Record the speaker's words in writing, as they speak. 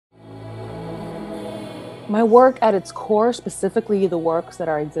My work at its core, specifically the works that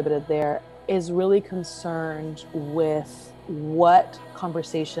are exhibited there, is really concerned with what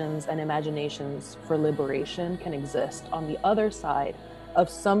conversations and imaginations for liberation can exist on the other side of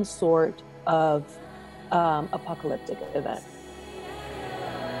some sort of apocalyptic event.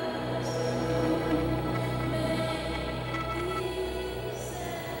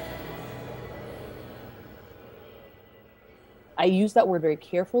 I use that word very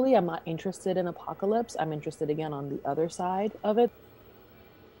carefully. I'm not interested in apocalypse. I'm interested, again, on the other side of it.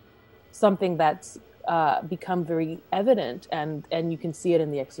 Something that's become very evident, and you can see it in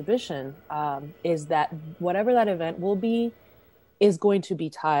the exhibition, is that whatever that event will be is going to be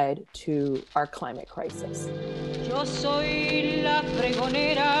tied to our climate crisis. Yo soy la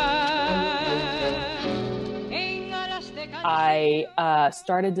I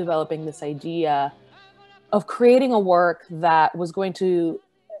started developing this idea of creating a work that was going to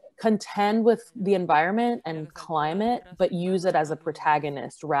contend with the environment and climate, but use it as a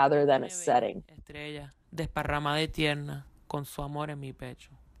protagonist rather than a setting. Estrella, desparramada y tierna, con su amor en mi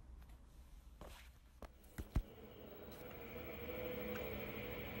pecho.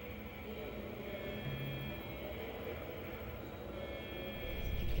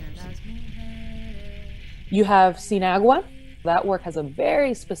 You have Sin Agua. That work has a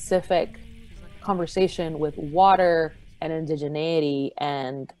very specific conversation with water and indigeneity,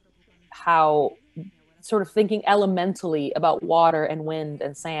 and how sort of thinking elementally about water and wind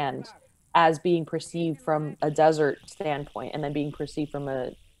and sand as being perceived from a desert standpoint and then being perceived from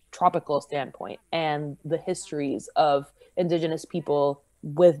a tropical standpoint, and the histories of indigenous people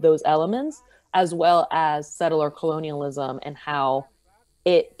with those elements, as well as settler colonialism and how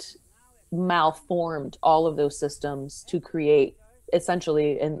it malformed all of those systems to create,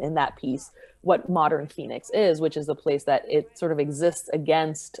 essentially in that piece, what modern Phoenix is, which is a place that it sort of exists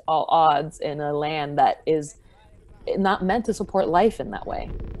against all odds in a land that is not meant to support life in that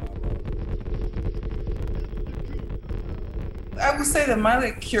way. I would say that my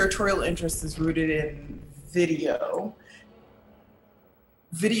curatorial interest is rooted in video.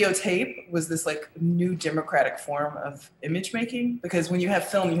 Videotape was this new democratic form of image making, because when you have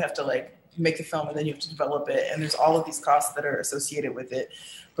film, you have to make the film and then you have to develop it, and there's all of these costs that are associated with it.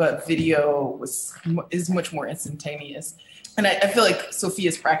 But video is much more instantaneous. And I feel like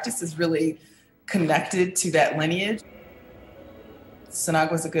Sofia's practice is really connected to that lineage. Sin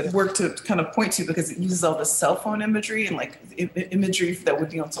Agua is a good work to kind of point to, because it uses all the cell phone imagery and imagery that would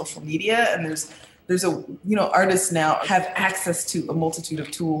be on social media. And there's artists now have access to a multitude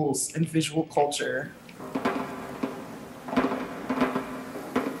of tools and visual culture.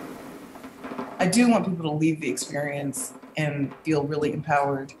 I do want people to leave the experience and feel really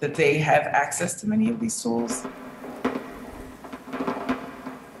empowered that they have access to many of these tools.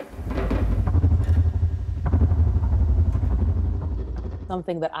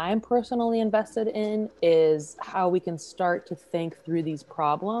 Something that I'm personally invested in is how we can start to think through these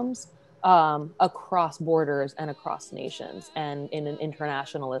problems across borders and across nations, and in an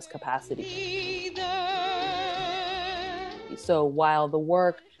internationalist capacity. So while the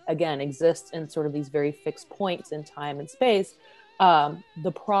work, again, exists in sort of these very fixed points in time and space,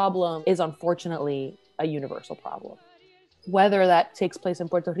 the problem is unfortunately a universal problem. Whether that takes place in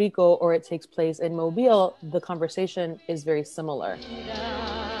Puerto Rico or it takes place in Mobile, the conversation is very similar.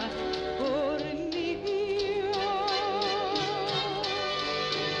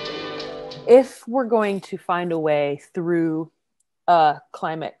 If we're going to find a way through a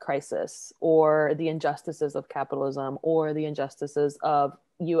climate crisis, or the injustices of capitalism, or the injustices of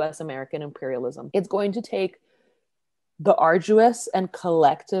US American imperialism, it's going to take the arduous and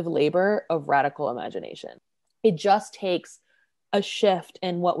collective labor of radical imagination. It just takes a shift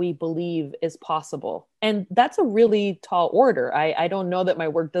in what we believe is possible. And that's a really tall order. I don't know that my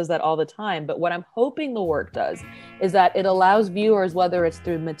work does that all the time, but what I'm hoping the work does is that it allows viewers, whether it's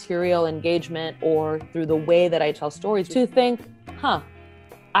through material engagement or through the way that I tell stories, to think,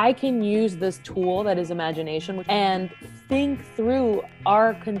 I can use this tool that is imagination and think through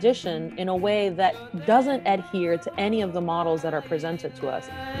our condition in a way that doesn't adhere to any of the models that are presented to us.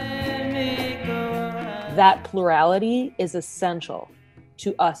 That plurality is essential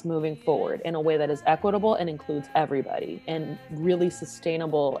to us moving forward in a way that is equitable and includes everybody in really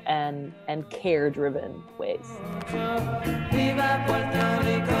sustainable and care-driven ways. Viva Puerto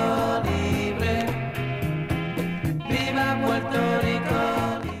Rico libre. Viva Puerto Rico.